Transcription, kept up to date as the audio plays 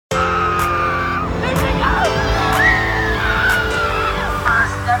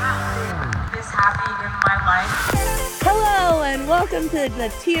welcome to the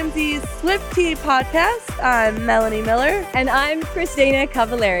TMZ Swiftie podcast. I'm Melanie Miller. And I'm Christina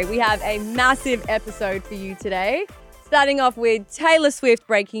Cavallari. We have a massive episode for you today. Starting off with Taylor Swift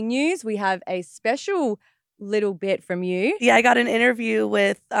breaking news, we have a special little bit from you. Yeah, I got an interview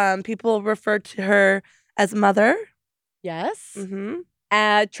with people referred to her as mother. Yes. Mm-hmm.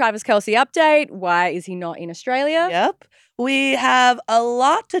 Travis Kelce update. Why is he not in Australia? Yep. We have a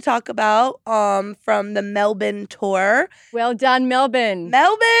lot to talk about from the Melbourne tour. Well done, Melbourne.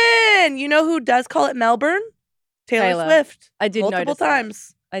 Melbourne! You know who does call it Melbourne? Taylor Swift. I did multiple notice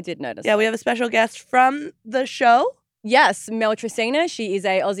times. That. I did notice. Yeah, that. we have a special guest from the show. Yes, Mel Tresina. She is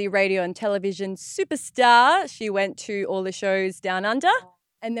a Aussie radio and television superstar. She went to all the shows down under.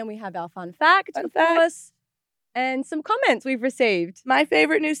 And then we have our fun fact, of course, and some comments we've received. My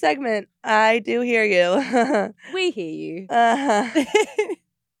favorite new segment. I do hear you. We hear you.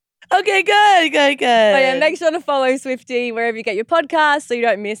 Okay, good. But yeah, make sure to follow Swiftie wherever you get your podcast so you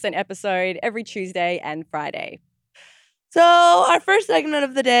don't miss an episode every Tuesday and Friday. So our first segment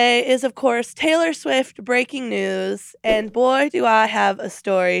of the day is, of course, Taylor Swift breaking news. And boy, do I have a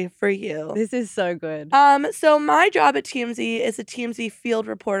story for you. This is so good. So my job at TMZ is a TMZ field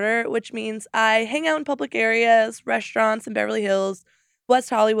reporter, which means I hang out in public areas, restaurants in Beverly Hills, West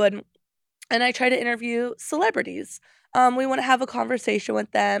Hollywood, and I try to interview celebrities. We want to have a conversation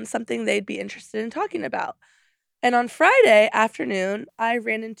with them, something they'd be interested in talking about. And on Friday afternoon, I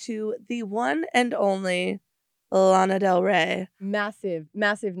ran into the one and only Lana Del Rey. Massive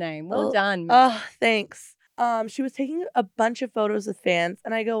name. Well done. Oh, thanks. She was taking a bunch of photos with fans,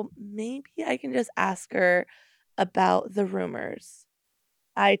 and I go, maybe I can just ask her about the rumors.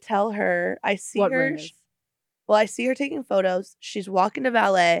 I tell her, I see what her. Rumors? Well, I see her taking photos. She's walking to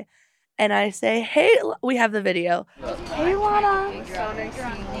valet, and I say, hey, we have the video. Hey, Lana. So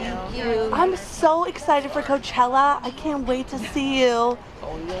nice seeing you. I'm so excited for Coachella. I can't wait to see you.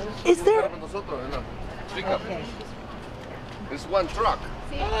 Is there... Okay. It's one truck.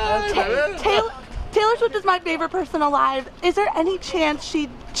 Taylor Swift is my favorite person alive. Is there any chance she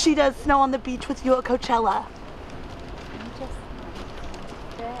does snow on the beach with you at Coachella?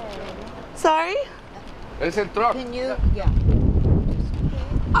 Sorry? It's a truck. Can you? Yeah.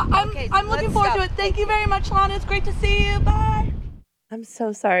 I'm looking forward to it. Thank you very much, Lana. It's great to see you. Bye. I'm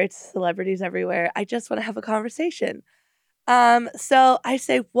so sorry to celebrities everywhere. I just want to have a conversation. So I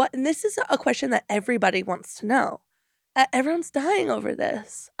say, what? And this is a question that everybody wants to know. Everyone's dying over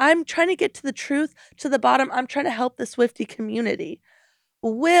this. I'm trying to get to the truth, to the bottom. I'm trying to help the Swiftie community.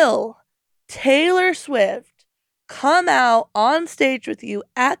 Will Taylor Swift come out on stage with you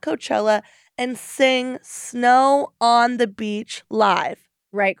at Coachella and sing Snow on the Beach live?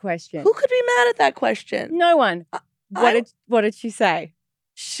 Great question. Who could be mad at that question? No one. What did she say?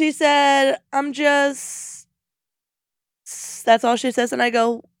 She said, that's all she says. And I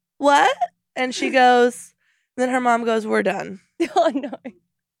go, what? And she goes, then her mom goes, we're done. Oh, no.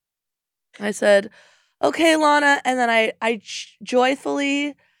 I said, okay, Lana. And then I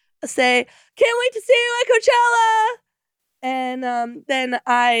joyfully say, can't wait to see you at Coachella. And then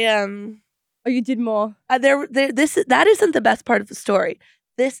Oh, you did more. That isn't the best part of the story.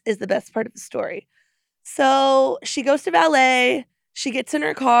 This is the best part of the story. So she goes to valet. She gets in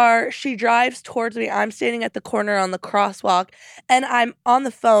her car. She drives towards me. I'm standing at the corner on the crosswalk, and I'm on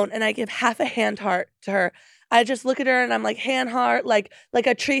the phone, and I give half a hand heart to her. I just look at her, and I'm like, hand heart, like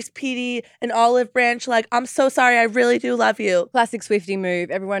a Trace Petey, an olive branch, like, I'm so sorry. I really do love you. Classic Swiftie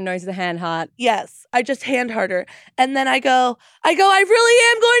move. Everyone knows the hand heart. Yes, I just hand heart her. And then I go, I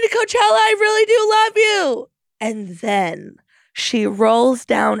really am going to Coachella. I really do love you. And then she rolls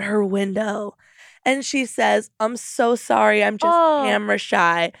down her window and she says, I'm so sorry. I'm just camera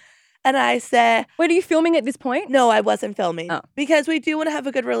shy. And I say, wait, are you filming at this point? No, I wasn't filming. Oh. Because we do want to have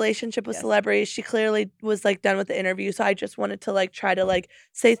a good relationship with celebrities. She clearly was like done with the interview. So I just wanted to like try to like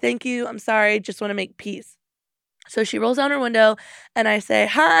say thank you. I'm sorry. Just want to make peace. So she rolls down her window and I say,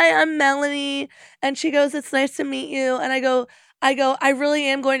 hi, I'm Melanie. And she goes, it's nice to meet you. And I go, I really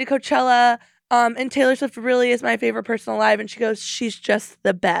am going to Coachella. And Taylor Swift really is my favorite person alive. And she goes, she's just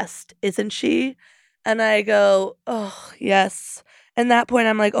the best, isn't she? And I go, oh, yes. And that point,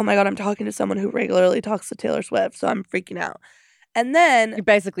 I'm like, oh my God, I'm talking to someone who regularly talks to Taylor Swift. So I'm freaking out. And then you're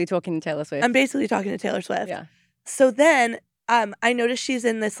basically talking to Taylor Swift. I'm basically talking to Taylor Swift. Yeah. So then I notice she's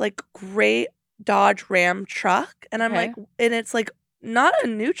in this like great Dodge Ram truck. And I'm like, and it's like not a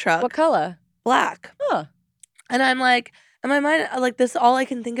new truck. What color? Black. Oh. And I'm like, in my mind, like this is all I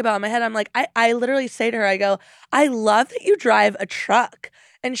can think about in my head. I'm like, I literally say to her, I go, I love that you drive a truck.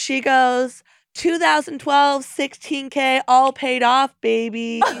 And she goes, 2012, 16K, all paid off,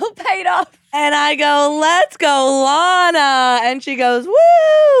 baby. All paid off. And I go, let's go, Lana. And she goes,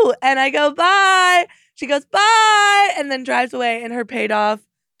 woo. And I go, bye. She goes, bye. And then drives away in her paid off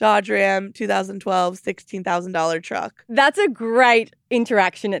Dodge Ram 2012 $16,000 truck. That's a great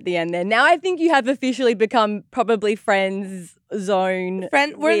interaction at the end there. Now I think you have officially become probably friends zone.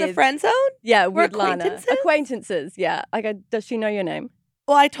 We're in the friend zone? Yeah, We're with Lana. acquaintances? Acquaintances, yeah. Does she know your name?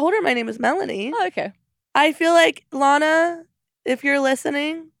 Well, I told her my name is Melanie. Oh, okay. I feel like, Lana, if you're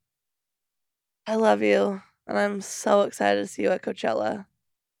listening, I love you. And I'm so excited to see you at Coachella.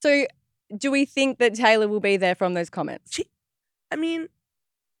 So do we think that Taylor will be there from those comments? I mean,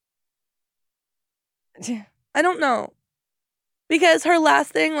 I don't know. Because her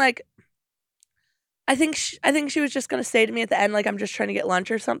last thing, like, I think she was just gonna say to me at the end, like, I'm just trying to get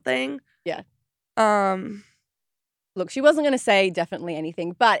lunch or something. Yeah. Look, she wasn't gonna say definitely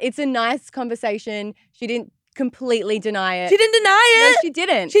anything, but it's a nice conversation. She didn't completely deny it. She didn't deny it. No, she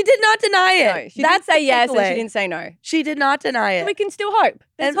didn't. She did not deny it. No, she didn't say yes and she didn't say no. She did not deny it. So we can still hope.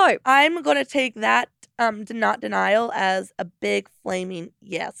 There's hope. I'm gonna take that not denial as a big flaming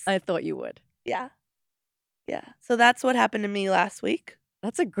yes. I thought you would. Yeah. Yeah. So that's what happened to me last week.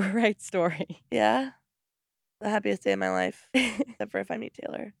 That's a great story. Yeah. The happiest day of my life. Except for if I meet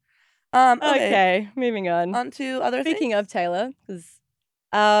Taylor. Okay, moving on. On to other things. Speaking of Taylor, because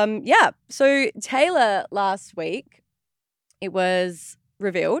so Taylor last week, it was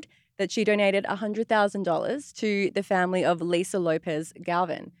revealed that she donated $100,000 to the family of Lisa Lopez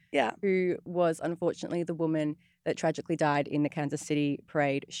Galvin, who was unfortunately the woman that tragically died in the Kansas City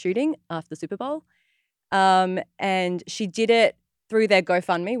parade shooting after the Super Bowl. And she did it through their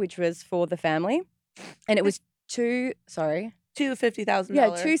GoFundMe, which was for the family, and it was two $50,000.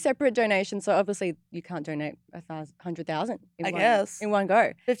 Yeah, two separate donations. So obviously you can't donate $100,000 in one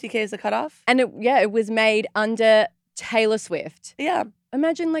go. 50K is the cutoff. And it was made under Taylor Swift. Yeah.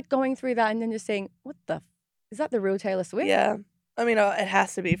 Imagine like going through that and then just saying, is that the real Taylor Swift? Yeah. I mean, it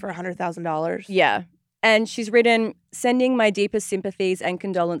has to be for $100,000. Yeah. And she's written, sending my deepest sympathies and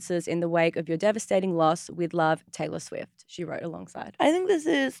condolences in the wake of your devastating loss. With love, Taylor Swift. She wrote alongside. I think this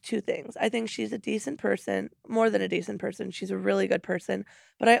is two things. I think she's a decent person, more than a decent person. She's a really good person.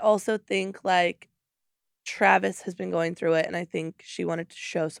 But I also think like Travis has been going through it and I think she wanted to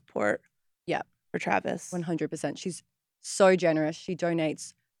show support. Yeah. For Travis. 100%. She's so generous. She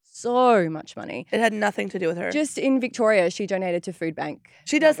donates so much money. It had nothing to do with her. Just in Victoria, she donated to Food Bank.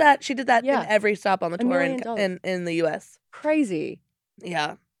 She does that. She did that in every stop on the tour in the US. Crazy.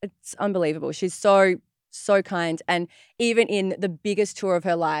 Yeah. It's unbelievable. She's so kind. And even in the biggest tour of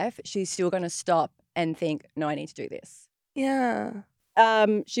her life, she's still going to stop and think, no, I need to do this. Yeah.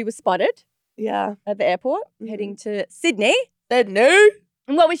 She was spotted. Yeah. At the airport, heading to Sydney. Sydney.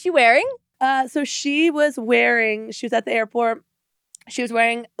 And what was she wearing? So she was at the airport. She was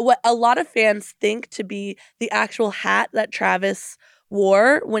wearing what a lot of fans think to be the actual hat that Travis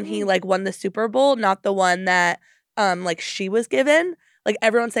wore when he like won the Super Bowl, not the one that like she was given. Like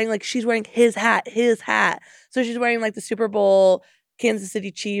everyone's saying like she's wearing his hat. So she's wearing like the Super Bowl Kansas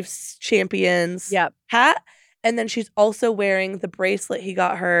City Chiefs champions hat. And then she's also wearing the bracelet he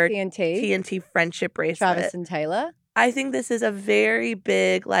got her. TNT friendship bracelet. Travis and Taylor. I think this is a very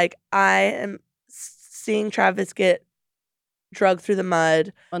big, like, I am seeing Travis get drugged through the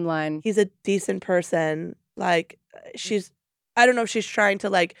mud. Online. He's a decent person. Like, I don't know if she's trying to,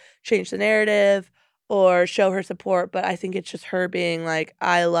 like, change the narrative or show her support, but I think it's just her being like,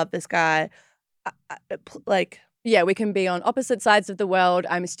 I love this guy. Yeah, we can be on opposite sides of the world.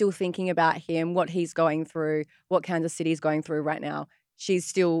 I'm still thinking about him, what he's going through, what Kansas City is going through right now. She's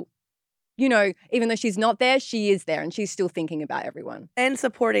still, even though she's not there, she is there and she's still thinking about everyone. And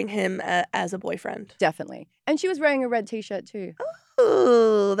supporting him as a boyfriend. Definitely. And she was wearing a red t-shirt too.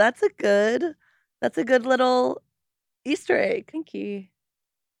 Oh, that's a good little Easter egg. Thank you.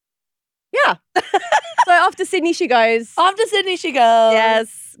 Yeah. So off to Sydney she goes.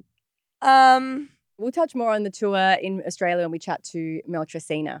 Yes. We'll touch more on the tour in Australia when we chat to Mel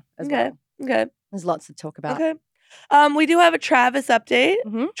Tresina as well. Okay. There's lots to talk about. Okay. We do have a Travis update.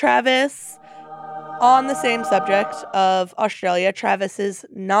 Mm-hmm. Travis, on the same subject of Australia. Travis is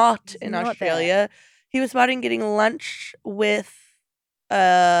not in Australia. There. He was spotted getting lunch with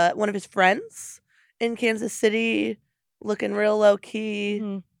one of his friends in Kansas City, looking real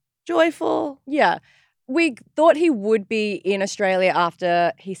low-key, joyful. Yeah. We thought he would be in Australia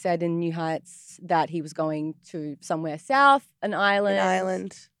after he said in New Heights that he was going to somewhere south, an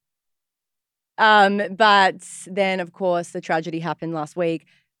island. But then, of course, the tragedy happened last week.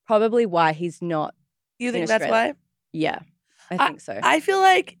 Probably why he's not. You think that's why? Yeah, I think so. I feel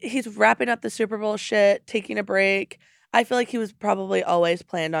like he's wrapping up the Super Bowl shit, taking a break. I feel like he was probably always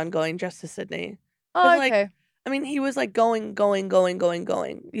planned on going just to Sydney. Oh, like, okay. I mean, he was like going.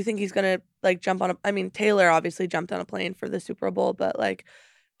 You think he's gonna like jump on a? I mean, Taylor obviously jumped on a plane for the Super Bowl, but like,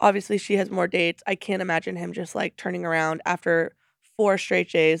 obviously she has more dates. I can't imagine him just like turning around after 4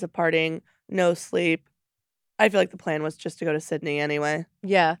 straight days of partying, no sleep. I feel like the plan was just to go to Sydney anyway.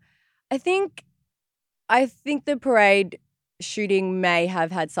 Yeah. I think the parade shooting may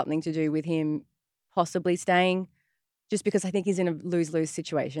have had something to do with him possibly staying, just because I think he's in a lose-lose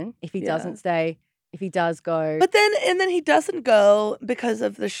situation. If he doesn't stay, if he does go. But then he doesn't go because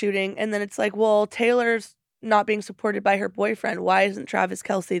of the shooting, and then it's like, well, Taylor's not being supported by her boyfriend. Why isn't Travis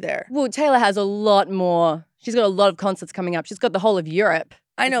Kelce there? Well, Taylor has a lot more. She's got a lot of concerts coming up. She's got the whole of Europe.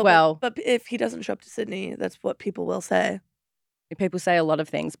 I know, well, but if he doesn't show up to Sydney, that's what people will say. People say a lot of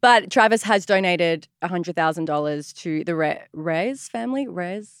things. But Travis has donated $100,000 to the Reyes family,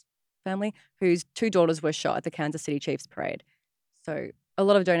 whose 2 daughters were shot at the Kansas City Chiefs parade. So a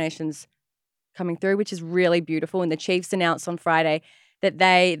lot of donations coming through, which is really beautiful. And the Chiefs announced on Friday that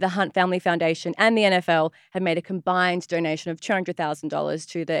the Hunt Family Foundation and the NFL have made a combined donation of $200,000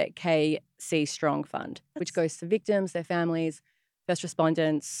 to the KC Strong Fund, which goes to victims, their families, first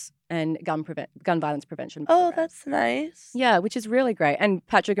responders, and gun violence prevention programs. Oh, that's nice. Yeah, which is really great. And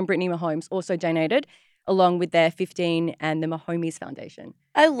Patrick and Brittany Mahomes also donated, along with their 15 and the Mahomes Foundation.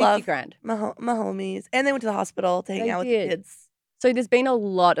 I love 50 grand. Mahomes. And they went to the hospital to hang out with the kids. So there's been a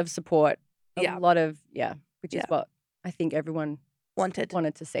lot of support. Which Yeah. is what I think everyone wanted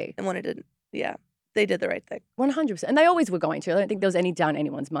to see. And they did the right thing. 100%. And they always were going to. I don't think there was any doubt in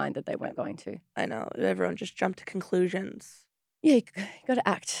anyone's mind that they weren't going to. I know. Everyone just jumped to conclusions. Yeah, you got to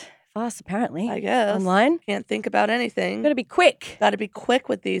act fast, apparently. I guess. Online. Can't think about anything. Got to be quick. Got to be quick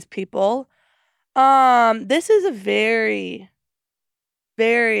with these people. This is a very,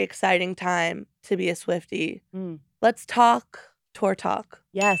 very exciting time to be a Swiftie. Let's talk tour talk.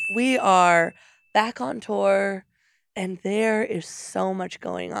 Yes. We are back on tour, and there is so much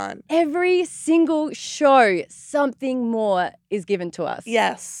going on. Every single show, something more is given to us.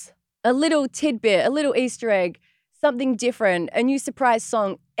 Yes. A little tidbit, a little Easter egg, something different, a new surprise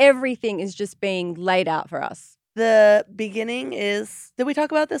song. Everything is just being laid out for us. The beginning is, did we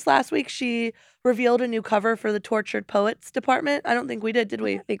talk about this last week? She revealed a new cover for the Tortured Poets department. I don't think we did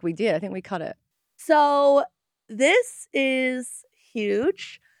we? I think we did. I think we cut it. So this is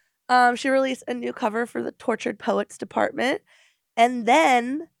huge. She released a new cover for the Tortured Poets department. And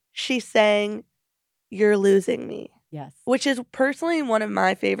then she sang You're Losing Me. Yes. Which is personally one of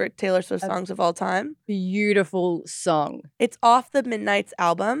my favorite Taylor Swift songs of all time. Beautiful song. It's off the Midnight's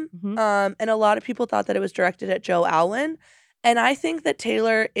album. Mm-hmm. And a lot of people thought that it was directed at Joe Alwyn. And I think that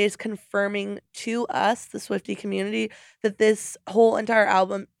Taylor is confirming to us, the Swiftie community, that this whole entire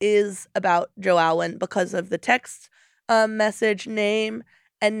album is about Joe Alwyn because of the text message name.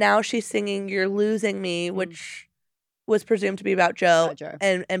 And now she's singing You're Losing Me, which was presumed to be about Joe.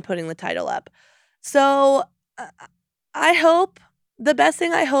 And putting the title up. So I hope, the best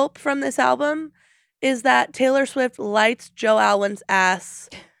thing I hope from this album is that Taylor Swift lights Joe Alwyn's ass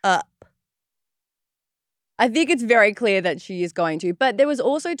up. I think it's very clear that she is going to. But there was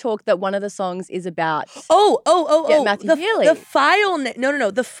also talk that one of the songs is about Matthew Healy. The file name.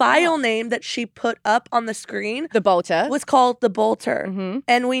 No. The file name that she put up on the screen, The Bolter, was called The Bolter. Mm-hmm.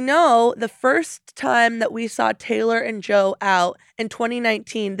 And we know the first time that we saw Taylor and Joe out in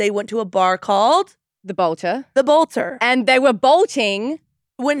 2019, they went to a bar called The Bolter. The Bolter. And they were bolting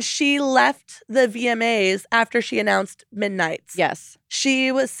when she left the VMAs after she announced Midnights. Yes.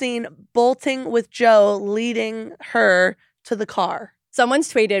 She was seen bolting with Joe, leading her to the car.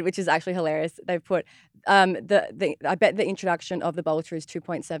 Someone's tweeted, which is actually hilarious. They've put, I bet the introduction of the Bolter is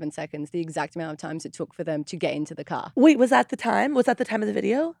 2.7 seconds, the exact amount of times it took for them to get into the car. Wait, was that the time? Was that the time of the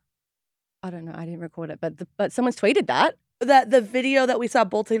video? I don't know. I didn't record it, but someone's tweeted that. That the video that we saw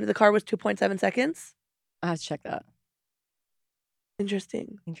bolting to the car was 2.7 seconds? I have to check that.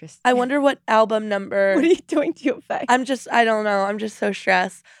 Interesting. I wonder what album number. What are you doing to your face? I don't know. I'm just so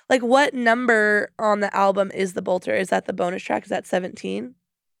stressed. Like, what number on the album is The Bolter? Is that the bonus track? Is that 17?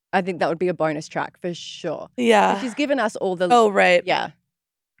 I think that would be a bonus track for sure. Yeah. But she's given us all the. Oh, right. Yeah.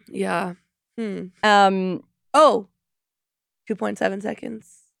 Yeah. 2.7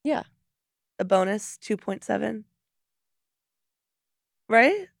 seconds. Yeah. A bonus 2.7.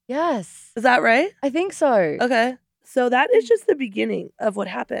 Right? Yes. Is that right? I think so. Okay. So that is just the beginning of what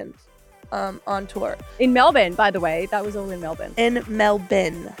happened on tour. In Melbourne, by the way. That was all in Melbourne. In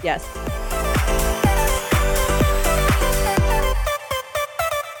Melbourne. Yes.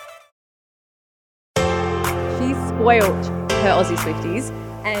 She spoiled her Aussie Swifties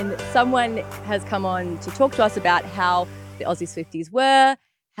And someone has come on to talk to us about how the Aussie Swifties were,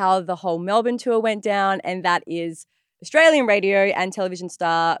 how the whole Melbourne tour went down, and that is Australian radio and television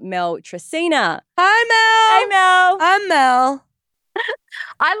star Mel Tresina. Hi, Mel. Hey, Mel. I'm Mel.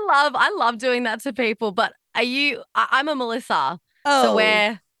 I love doing that to people, but I'm a Melissa. Oh. So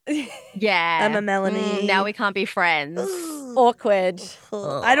yeah. I'm a Melanie. Now we can't be friends. Awkward.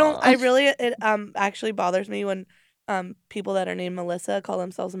 It actually bothers me when people that are named Melissa call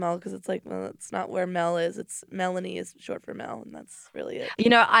themselves Mel, because it's like, well, it's not where Mel is. It's Melanie is short for Mel, and that's really it. You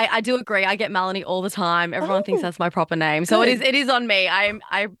know, I do agree. I get Melanie all the time. Everyone thinks that's my proper name. So good. it is on me. I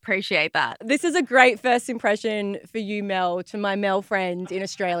appreciate that. This is a great first impression for you, Mel, to my Mel friend in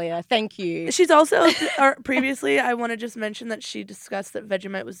Australia. Thank you. She's also, previously, I want to just mention that she discussed that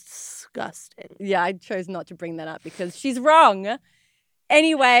Vegemite was disgusting. Yeah, I chose not to bring that up because she's wrong.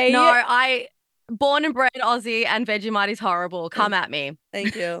 Anyway. No, born and bred Aussie, and Vegemite is horrible. Come at me.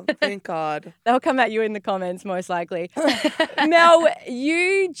 Thank you. Thank God. They'll come at you in the comments, most likely. Mel,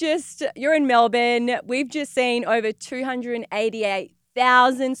 you're in Melbourne. We've just seen over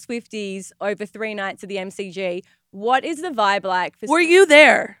 288,000 Swifties over 3 nights at the MCG. What is the vibe like? Were you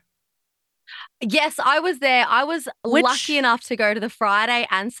there? Yes, I was there. I was lucky enough to go to the Friday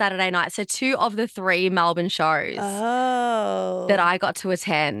and Saturday night. So 2 of the 3 Melbourne shows that I got to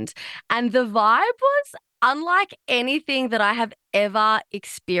attend. And the vibe was unlike anything that I have ever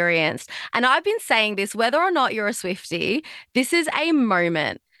experienced. And I've been saying this, whether or not you're a Swiftie, this is a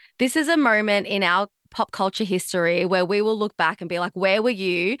moment. This is a moment in our pop culture history where we will look back and be like, where were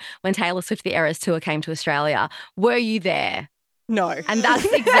you when Taylor Swift The Eras Tour came to Australia? Were you there? No. And that's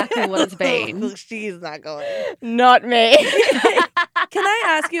exactly what it's been. She's not going. Not me. Can I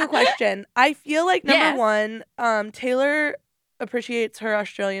ask you a question? I feel like, number one, Taylor appreciates her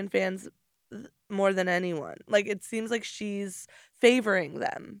Australian fans more than anyone. Like, it seems like she's favoring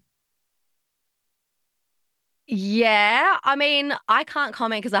them. Yeah, I mean, I can't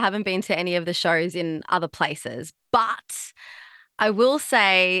comment because I haven't been to any of the shows in other places, but I will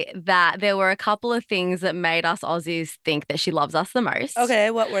say that there were a couple of things that made us Aussies think that she loves us the most. Okay,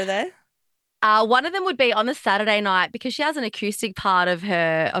 what were they? One of them would be on the Saturday night, because she has an acoustic part of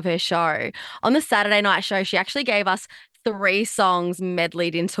her show. On the Saturday night show, she actually gave us 3 songs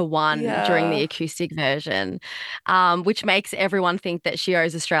medleyed into one during the acoustic version, which makes everyone think that she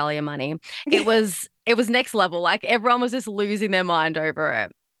owes Australia money. It was next level. Like, everyone was just losing their mind over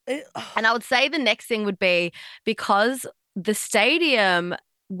it. And I would say the next thing would be, because the stadium,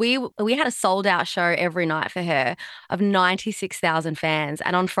 we had a sold out show every night for her of 96,000 fans.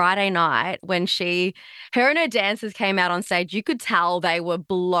 And on Friday night, when her and her dancers came out on stage, you could tell they were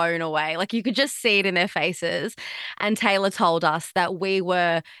blown away. Like, you could just see it in their faces. And Taylor told us that we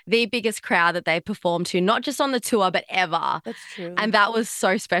were the biggest crowd that they performed to, not just on the tour, but ever. That's true. And that was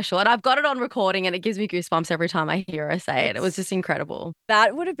so special. And I've got it on recording, and it gives me goosebumps every time I hear her say it. It was just incredible.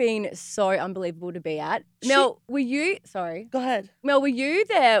 That would have been so unbelievable to be at. Mel, were you... Sorry. Go ahead. Mel, were you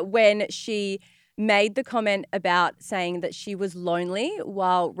there when she made the comment about saying that she was lonely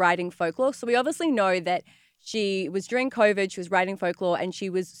while writing folklore? So we obviously know that she was during COVID, she was writing folklore, and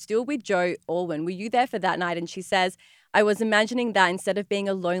she was still with Joe Alwyn. Were you there for that night? And she says, I was imagining that instead of being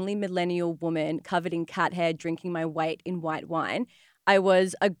a lonely millennial woman covered in cat hair drinking my weight in white wine, I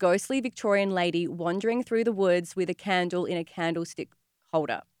was a ghostly Victorian lady wandering through the woods with a candle in a candlestick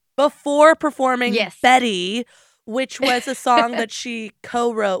holder. Before performing Betty, which was a song that she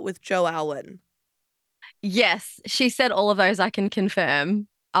co-wrote with Joe Alwyn. Yes, she said all of those. I can confirm.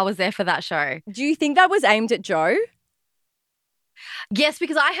 I was there for that show. Do you think that was aimed at Joe? Yes,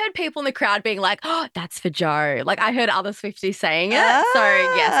 because I heard people in the crowd being like, "Oh, that's for Joe." Like, I heard other Swifties saying it. So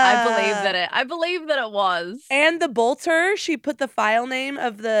yes, I believe that it was. And the Bolter, she put the file name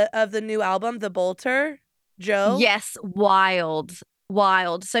of the new album, The Bolter, Joe. Yes, wild.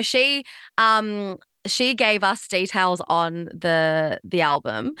 So she gave us details on the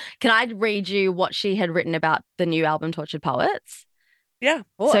album. Can I read you what she had written about the new album, Tortured Poets? Yeah.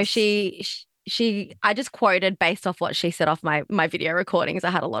 So I just quoted based off what she said off my video recordings. I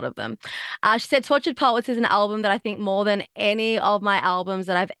had a lot of them. She said, Tortured Poets is an album that I think more than any of my albums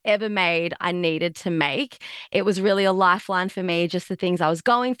that I've ever made, I needed to make. It was really a lifeline for me, just the things I was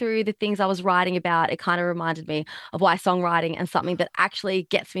going through, the things I was writing about. It kind of reminded me of why songwriting is something that actually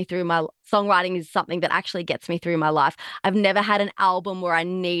gets me through my life. I've never had an album where I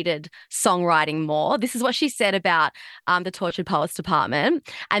needed songwriting more. This is what she said about the Tortured Poets department.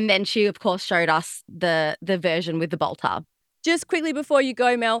 And then she, of course, showed us the version with the bolter. Just quickly before you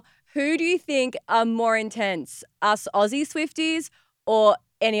go, Mel, who do you think are more intense, us Aussie Swifties or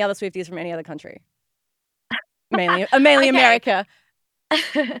any other Swifties from any other country? Mainly Okay. America.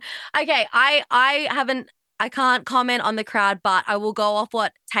 Okay, I can't comment on the crowd, but I will go off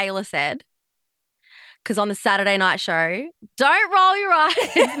what Taylor said. Because on the Saturday night show, don't roll your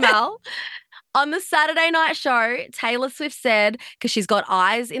eyes, Mel. On the Saturday night show, Taylor Swift said, because she's got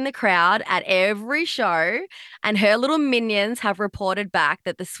eyes in the crowd at every show, and her little minions have reported back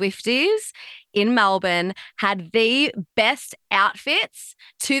that the Swifties in Melbourne had the best outfits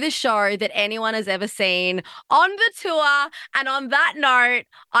to the show that anyone has ever seen on the tour. And on that note,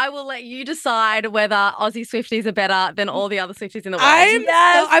 I will let you decide whether Aussie Swifties are better than all the other Swifties in the world.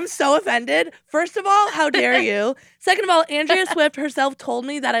 I'm so offended. First of all, how dare you? Second of all, Andrea Swift herself told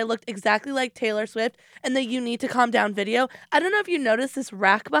me that I looked exactly like Taylor Swift and the "You Need to Calm Down" video. I don't know if you noticed this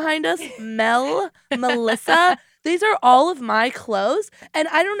rack behind us. Melissa. These are all of my clothes, and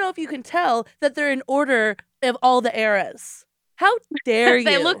I don't know if you can tell that they're in order of all the eras. How dare you?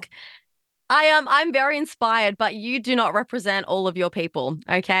 They look. I'm very inspired, but you do not represent all of your people,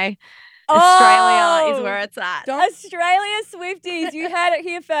 okay? Australia is where it's at. Australia Swifties, you heard it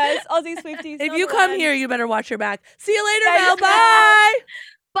here first. Aussie Swifties. If you come here, you better watch your back. See you later, Thanks, Mel. Mel. Bye.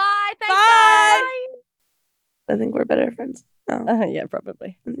 Bye. Thanks, Bye. bye. I think we're better friends. Oh, Yeah,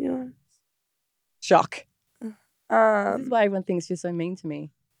 probably. yeah. Shock. This is Um, why everyone thinks you're so mean to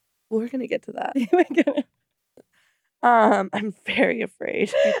me. we're gonna get to that. We're gonna- I'm very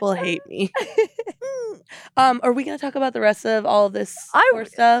afraid people hate me. Are we gonna talk about the rest of all of this tour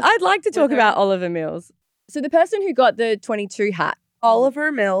stuff? I'd like to with talk her? about Oliver Mills. So the person who got the 22 hat,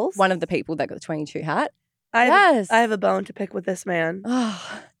 Oliver Mills. one of the people that got the 22 hat. I Yes. have a bone to pick with this man,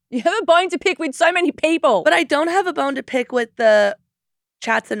 Oh, you have a bone to pick with so many people. but I don't have a bone to pick with the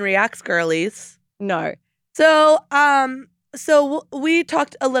Chats and Reacts girlies. No. So, we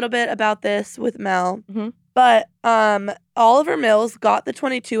talked a little bit about this with Mel, Mhm. but Oliver Mills got the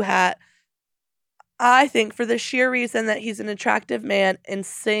 22 hat. I think for the sheer reason that he's an attractive man and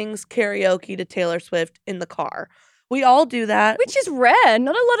sings karaoke to Taylor Swift in the car. We all do that. Which is rare.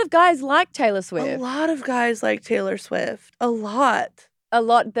 Not a lot of guys like Taylor A Swift. lot of guys like Taylor Swift. A lot. A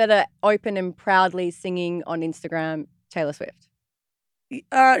lot that are open and proudly singing on Instagram Taylor Swift.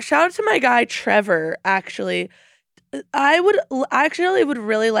 Shout out to my guy Trevor, actually. I would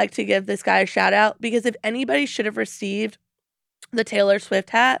really like to give this guy a shout out because if anybody should have received the Taylor Swift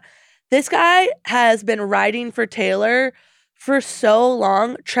hat, this guy has been riding for Taylor for so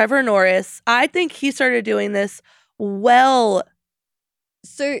long. Trevor Norris, I think he started doing this well.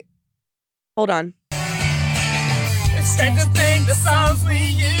 So Hold on. It's strange to think the songs we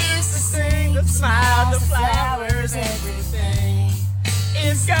used to sing, the smile, the flowers, everything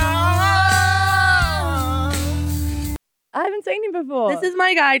is gone. I haven't seen him before. This is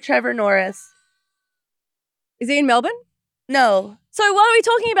my guy Trevor Norris. Is he in Melbourne? No. So what are we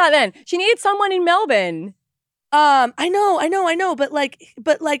talking about then? She needed someone in Melbourne. I know,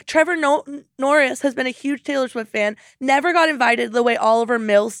 but Trevor Norris has been a huge Taylor Swift fan. Never got invited the way Oliver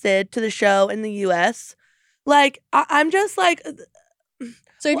Mills did to the show in the U.S. Like, I'm just like,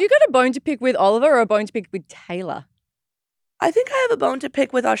 So have you got a bone to pick with Oliver or a bone to pick with Taylor? I think I have a bone to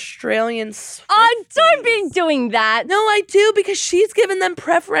pick with Australian Swifties. Oh, don't be doing that. No, I do because she's given them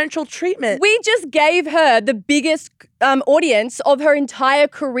preferential treatment. We just gave her the biggest audience of her entire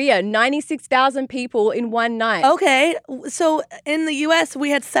career, 96,000 people in one night. Okay, so in the U.S., we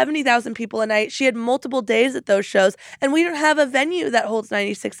had 70,000 people a night. She had multiple days at those shows, and we don't have a venue that holds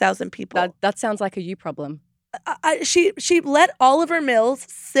 96,000 people. That sounds like a you problem. She let Oliver Mills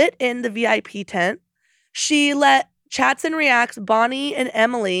sit in the VIP tent. She let Chats and Reacts, Bonnie and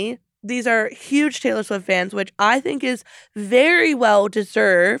Emily. These are huge Taylor Swift fans, which I think is very well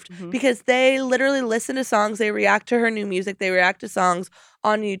deserved because they literally listen to songs. They react to her new music. They react to songs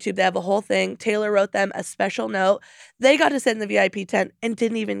on YouTube. They have a whole thing. Taylor wrote them a special note. They got to sit in the VIP tent and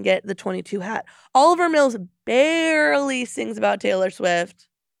didn't even get the 22 hat. Oliver Mills barely sings about Taylor Swift.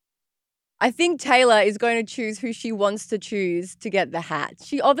 I think Taylor is going to choose who she wants to choose to get the hat.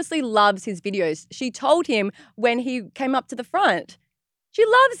 She obviously loves his videos. She told him when he came up to the front. She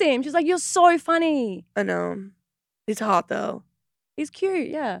loves him. She's like, you're so funny. I know. He's hot, though. He's cute,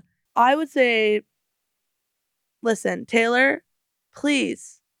 yeah. I would say, listen, Taylor,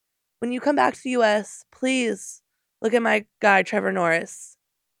 please, when you come back to the U.S., please look at my guy, Trevor Norris,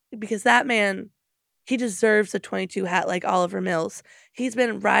 because that man, he deserves a 22 hat like Oliver Mills. He's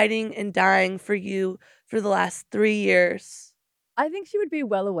been riding and dying for you for the last 3 years. I think she would be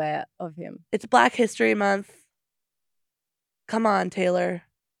well aware of him. It's Black History Month. Come on, Taylor.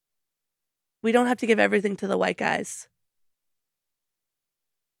 We don't have to give everything to the white guys.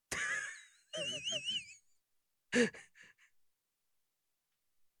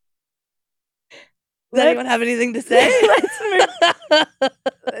 Does anyone have anything to say? Let's move.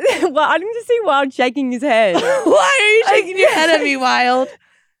 Well, I need to see Wild shaking his head. Why are you shaking your head at me, Wild?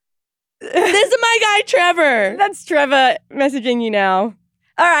 This is my guy, Trevor. That's Trevor messaging you now.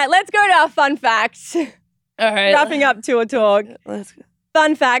 All right, let's go to our fun facts. All right. Wrapping up tour talk. Let's go.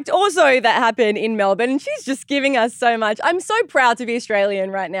 Fun fact also that happened in Melbourne, and she's just giving us so much. I'm so proud to be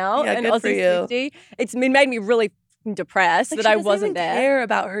Australian right now. Yeah, and good for Aussie you. Swiftie. It made me really depressed that I wasn't there. She doesn't even care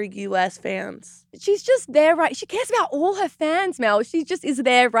about her US fans. She's just there, right? She cares about all her fans, Mel. She just is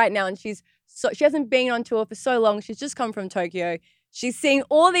there right now, and she hasn't been on tour for so long. She's just come from Tokyo. She's seeing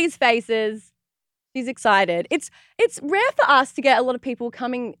all these faces. She's excited. It's rare for us to get a lot of people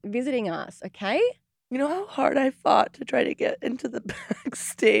coming visiting us. Okay. You know how hard I fought to try to get into the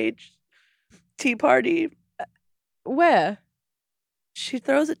backstage tea party? Where? She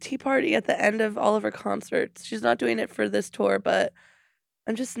throws a tea party at the end of all of her concerts. She's not doing it for this tour, but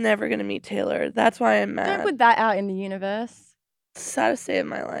I'm just never going to meet Taylor. That's why I'm mad. Don't put that out in the universe. Saddest day of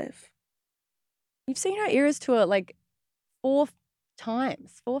my life. You've seen her Eras tour like 4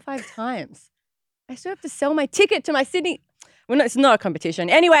 or 5 times. I still have to sell my ticket to my Sydney. Well, no, it's not a competition.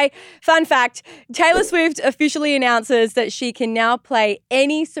 Anyway, fun fact, Taylor Swift officially announces that she can now play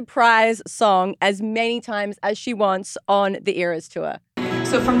any surprise song as many times as she wants on the Eras tour.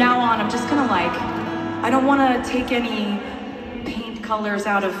 So from now on, I'm just gonna I don't wanna take any paint colors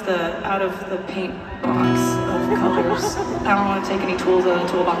out of the paint box of colors. I don't wanna take any tools out of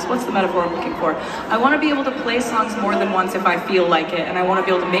the toolbox. What's the metaphor I'm looking for? I wanna be able to play songs more than once if I feel like it, and I wanna be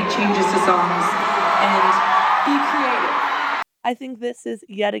able to make changes to songs and be creative. I think this is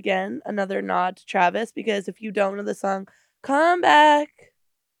yet again another nod to Travis, because if you don't know the song, Come Back,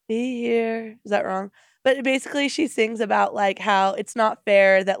 Be Here. Is that wrong? But basically she sings about like how it's not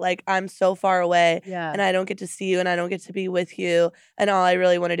fair that like I'm so far away and I don't get to see you and I don't get to be with you and all I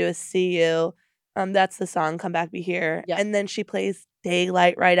really want to do is see you. That's the song, Come Back, Be Here. Yeah. And then she plays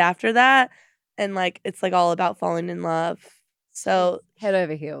Daylight right after that. And like it's like all about falling in love. So Head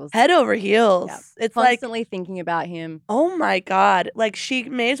over heels. head over heels. Yeah. It's like, Constantly thinking about him. oh my God. Like she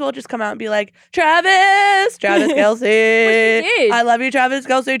may as well just come out and be like, Travis Kelce. Well, she did. I love you, Travis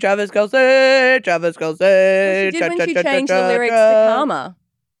Kelce, Travis Kelce, Travis Kelce. Well, she did when she changed the lyrics to Karma.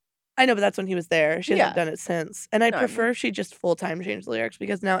 I know, but that's when he was there. She hasn't Yeah. done it since. And I No. prefer if she just full-time changed the lyrics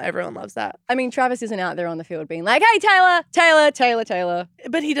because now everyone loves that. I mean, Travis isn't out there on the field being like, hey, Taylor.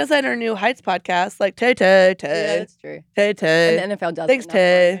 But he does that in our New Heights podcast, like Tay Tay Yeah, Tay that's true. Tay Tay. And the NFL does Thanks, it enough for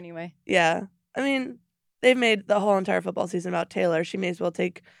him Tay. anyway. Yeah. I mean, they've made the whole entire football season about Taylor. She may as well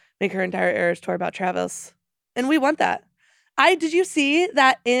make her entire Eras tour about Travis. And we want that. Did you see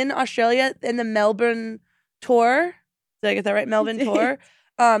that in Australia, in the Melbourne tour? Did I get that right? Melbourne tour?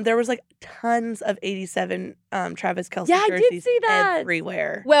 There was like tons of 87 Travis Kelce Yeah, I did jerseys see that.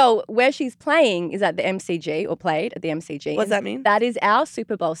 everywhere. Well, where she's playing is at the MCG, or played at the MCG. What does that mean? That is our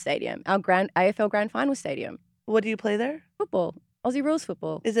Super Bowl stadium, our AFL Grand Final stadium. What do you play there? Football. Aussie rules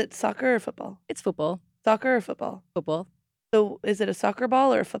football. Is it soccer or football? It's football. Soccer or football? Football. So is it a soccer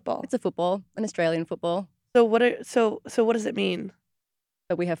ball or a football? It's a football, an Australian football. So what does it mean?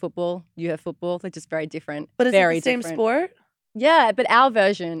 But we have football, you have football. They're just very different. But is very it the same different. sport? Yeah, but our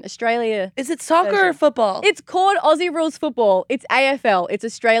version, Australia. Is it soccer or Version. football? It's called Aussie rules football. It's AFL. It's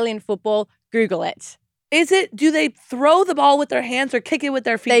Australian football. Google it. Do they throw the ball with their hands or kick it with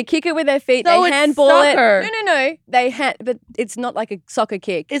their feet? They kick it with their feet. So they it's handball soccer. it. No. But it's not like a soccer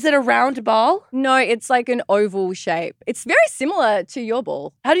kick. Is it a round ball? No, it's like an oval shape. It's very similar to your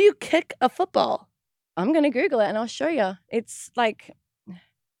ball. How do you kick a football? I'm going to Google it and I'll show you. It's like,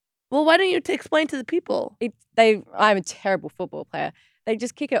 Well, why don't you explain to the people? I'm a terrible football player. They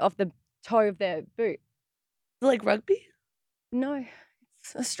just kick it off the toe of their boot. Is it like rugby? No,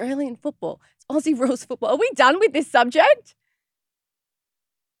 it's Australian football. It's Aussie rules football. Are we done with this subject?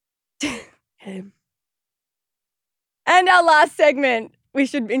 Okay. And our last segment. We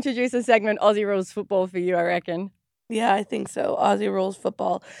should introduce a segment, Aussie rules football, for you, I reckon. Yeah, I think so. Aussie rules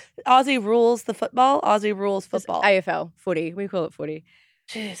football. Aussie rules the football. Aussie rules Just football. AFL, footy. We call it footy.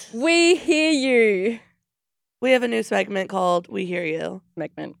 Jesus. We hear you. We have a new segment called We Hear You.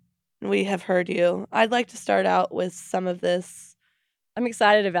 Segment. We have heard you. I'd like to start out with some of this. I'm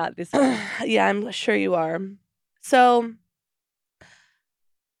excited about this one. Yeah, I'm sure you are. So,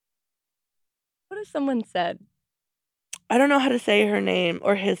 What if someone said? I don't know how to say her name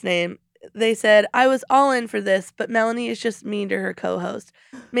or his name. They said, I was all in for this, but Melanie is just mean to her co-host.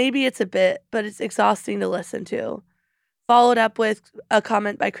 Maybe it's a bit, but it's exhausting to listen to. Followed up with a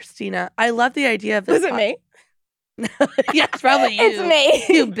comment by Christina. I love the idea of this. Was it me? Yeah, it's probably you. It's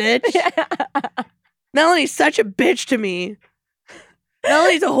me. You bitch. Melanie's such a bitch to me.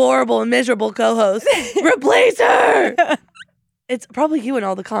 Melanie's a horrible and miserable co-host. Replace her! It's probably you in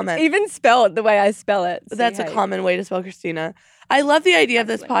all the comments. Even spelled the way I spell it. That's a common way to spell Christina. I love the idea of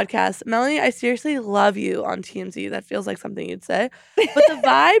this podcast. Melanie, I seriously love you on TMZ. That feels like something you'd say. But the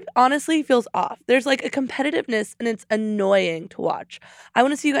vibe honestly feels off. There's like a competitiveness and it's annoying to watch. I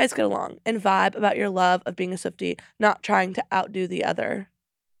want to see you guys get along and vibe about your love of being a Swiftie, not trying to outdo the other.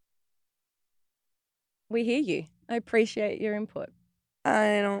 We hear you. I appreciate your input.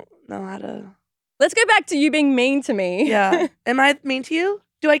 I don't know how to... Let's go back to you being mean to me. Yeah. Am I mean to you?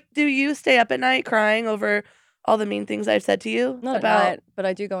 Do you stay up at night crying over all the mean things I've said to you? Not about... at night, but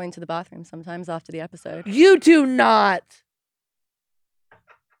I do go into the bathroom sometimes after the episode. You do not.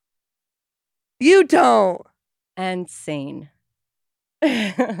 You don't. And scene.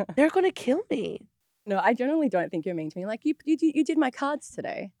 They're going to kill me. No, I generally don't think you're mean to me. Like, you did my cards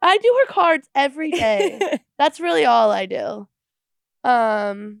today. I do her cards every day. That's really all I do.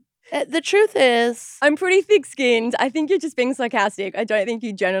 The truth is... I'm pretty thick-skinned. I think you're just being sarcastic. I don't think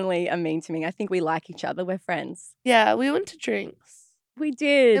you generally are mean to me. I think we like each other. We're friends. Yeah, we went to drinks. We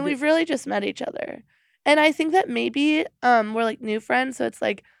did. And we've really just met each other. And I think that maybe we're like new friends, so it's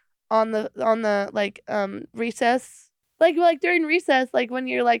like on the like recess. Like during recess, like when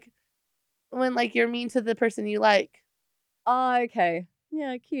you're mean to the person you like. Oh, okay.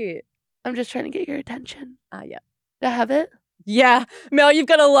 Yeah, cute. I'm just trying to get your attention. Yeah. Do I have it? Yeah. Mel, you've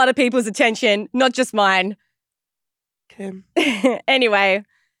got a lot of people's attention, not just mine. Okay. Anyway,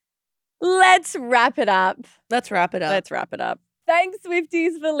 let's wrap it up. Let's wrap it up. Thanks,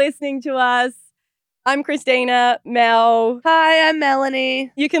 Swifties, for listening to us. I'm Christina. Mel. Hi, I'm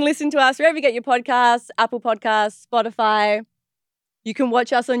Melanie. You can listen to us wherever you get your podcasts, Apple Podcasts, Spotify. You can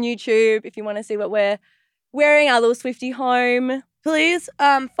watch us on YouTube if you want to see what we're wearing, our little Swiftie home. Please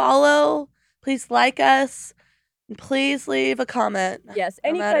follow. Please like us. And please leave a comment. Yes.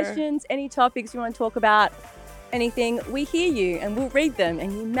 Any questions, any topics you want to talk about, anything, we hear you and we'll read them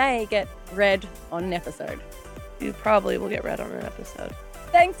and you may get read on an episode. You probably will get read on an episode.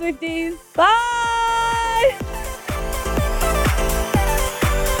 Thanks, Swifties. Bye.